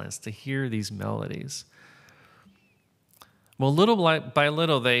silence to hear these melodies. Well, little by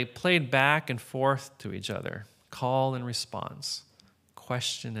little, they played back and forth to each other, call and response,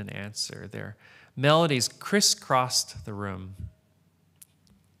 question and answer. Their melodies crisscrossed the room,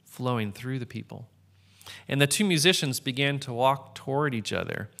 flowing through the people. And the two musicians began to walk toward each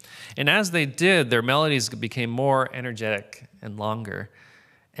other. And as they did, their melodies became more energetic and longer.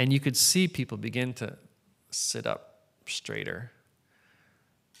 And you could see people begin to sit up straighter.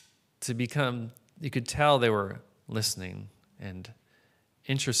 You could tell they were listening and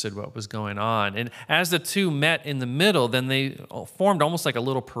interested in what was going on. And as the two met in the middle, then they formed almost like a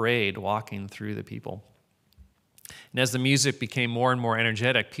little parade walking through the people. And as the music became more and more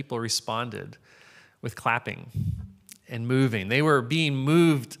energetic, people responded with clapping and moving. They were being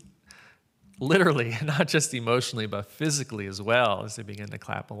moved literally, not just emotionally, but physically as well as they began to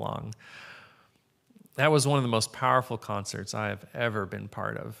clap along. That was one of the most powerful concerts I have ever been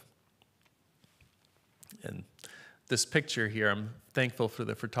part of. And this picture here, I'm thankful for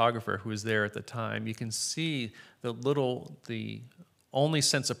the photographer who was there at the time. You can see the only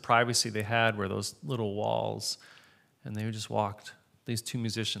sense of privacy they had were those little walls, and they just walked, these two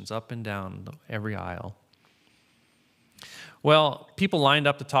musicians, up and down every aisle. Well, people lined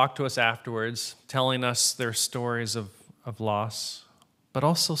up to talk to us afterwards, telling us their stories of loss, but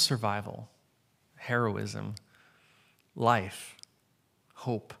also survival, heroism, life,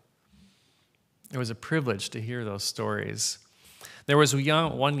 hope. It was a privilege to hear those stories. There was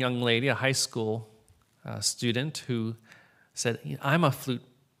one young lady, a high school student, who said, I'm a flute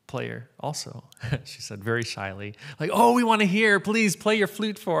player also. She said very shyly, like, oh, we want to hear, please play your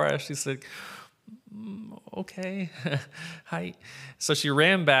flute for us. She said, okay, hi. So she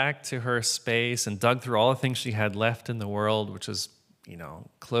ran back to her space and dug through all the things she had left in the world, which was,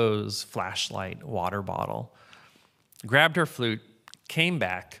 clothes, flashlight, water bottle, grabbed her flute, came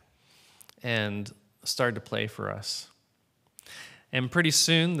back, and started to play for us. And pretty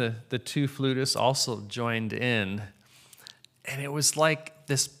soon, the two flutists also joined in. And it was like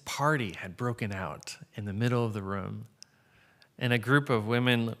this party had broken out in the middle of the room. And a group of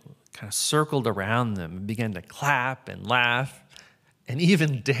women kind of circled around them and began to clap and laugh and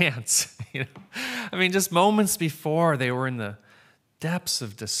even dance. Just moments before, they were in the depths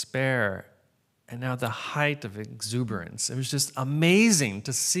of despair, and now the height of exuberance. It was just amazing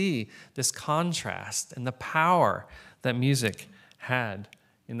to see this contrast and the power that music had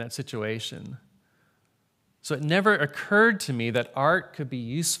in that situation. So it never occurred to me that art could be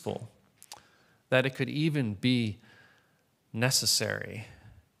useful, that it could even be necessary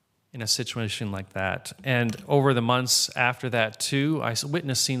in a situation like that. And over the months after that too, I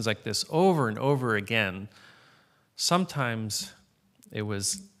witnessed scenes like this over and over again. Sometimes it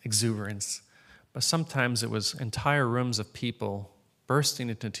was exuberance, but sometimes it was entire rooms of people bursting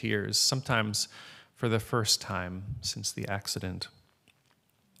into tears, sometimes for the first time since the accident.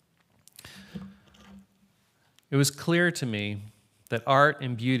 It was clear to me that art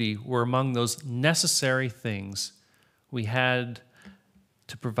and beauty were among those necessary things we had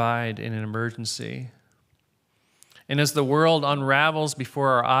to provide in an emergency. And as the world unravels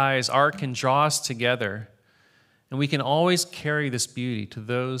before our eyes, art can draw us together, and we can always carry this beauty to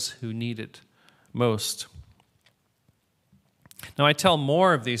those who need it most. Now, I tell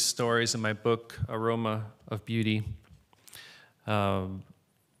more of these stories in my book, Aroma of Beauty. And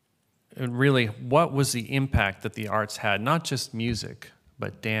really, what was the impact that the arts had? Not just music,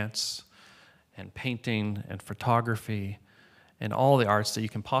 but dance and painting and photography and all the arts that you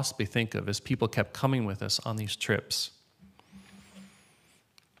can possibly think of as people kept coming with us on these trips.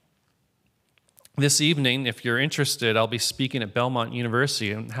 This evening, if you're interested, I'll be speaking at Belmont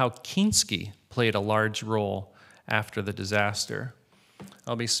University on how Kinski played a large role after the disaster.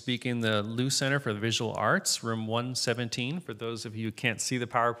 I'll be speaking in the Lew Center for the Visual Arts, room 117, for those of you who can't see the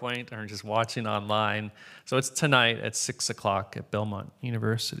PowerPoint or are just watching online. So it's tonight at 6 o'clock at Belmont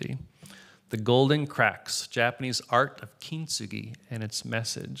University. The Golden Cracks, Japanese Art of Kintsugi and its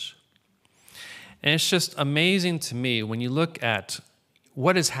Message. And it's just amazing to me when you look at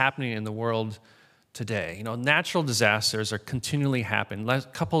what is happening in the world today. Natural disasters are continually happening. A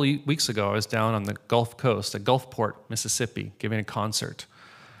couple of weeks ago, I was down on the Gulf Coast at Gulfport, Mississippi, giving a concert.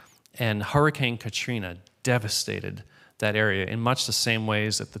 And Hurricane Katrina devastated that area in much the same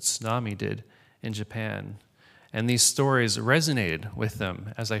ways that the tsunami did in Japan. And these stories resonated with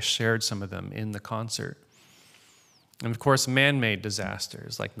them as I shared some of them in the concert. And of course, man-made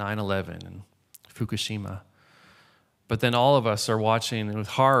disasters like 9/11 and Fukushima. But then all of us are watching with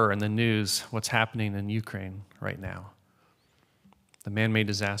horror in the news what's happening in Ukraine right now. The man-made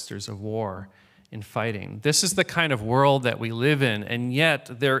disasters of war and fighting. This is the kind of world that we live in, and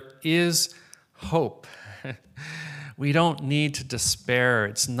yet there is hope. We don't need to despair.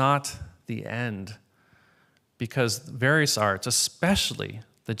 It's not the end. Because various arts, especially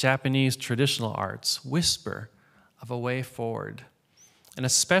the Japanese traditional arts, whisper of a way forward. And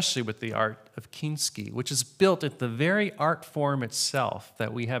especially with the art of Kinsuki, which is built at the very art form itself,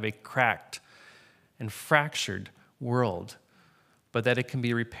 that we have a cracked and fractured world, but that it can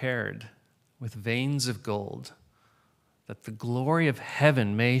be repaired with veins of gold, that the glory of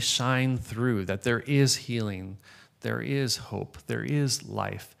heaven may shine through, that there is healing, there is hope, there is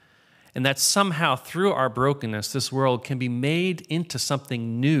life, and that somehow through our brokenness, this world can be made into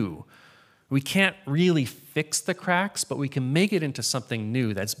something new. We can't really fix the cracks, but we can make it into something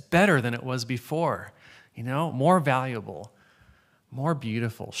new that's better than it was before, more valuable, more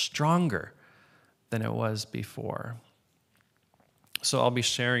beautiful, stronger than it was before. So I'll be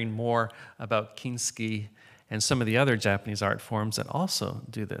sharing more about Kinsuki and some of the other Japanese art forms that also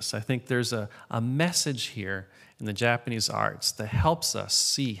do this. I think there's a message here in the Japanese arts that helps us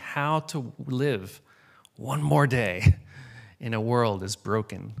see how to live one more day in a world as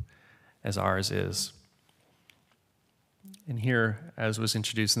broken as ours is. And here, as was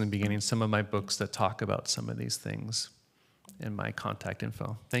introduced in the beginning, some of my books that talk about some of these things and my contact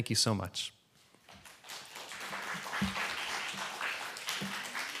info. Thank you so much.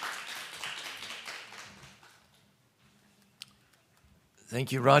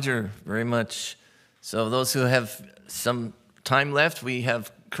 Thank you, Roger, very much. So those who have some time left, we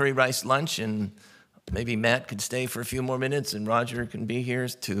have curry rice lunch, and maybe Matt could stay for a few more minutes, and Roger can be here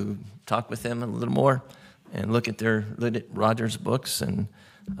to talk with them a little more and look at Roger's books and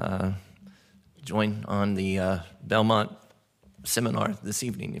join on the Belmont seminar this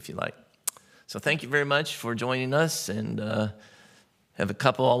evening, if you like. So thank you very much for joining us, and have a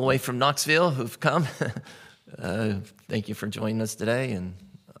couple all the way from Knoxville who've come. Thank you for joining us today, and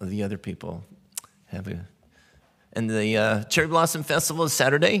the other people and the Cherry Blossom Festival is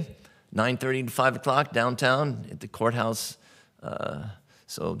Saturday, 9:30 to 5 o'clock downtown at the courthouse.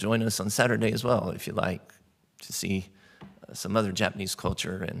 So join us on Saturday as well, if you like, to see some other Japanese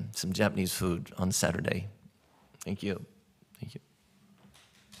culture and some Japanese food on Saturday. Thank you. Thank you.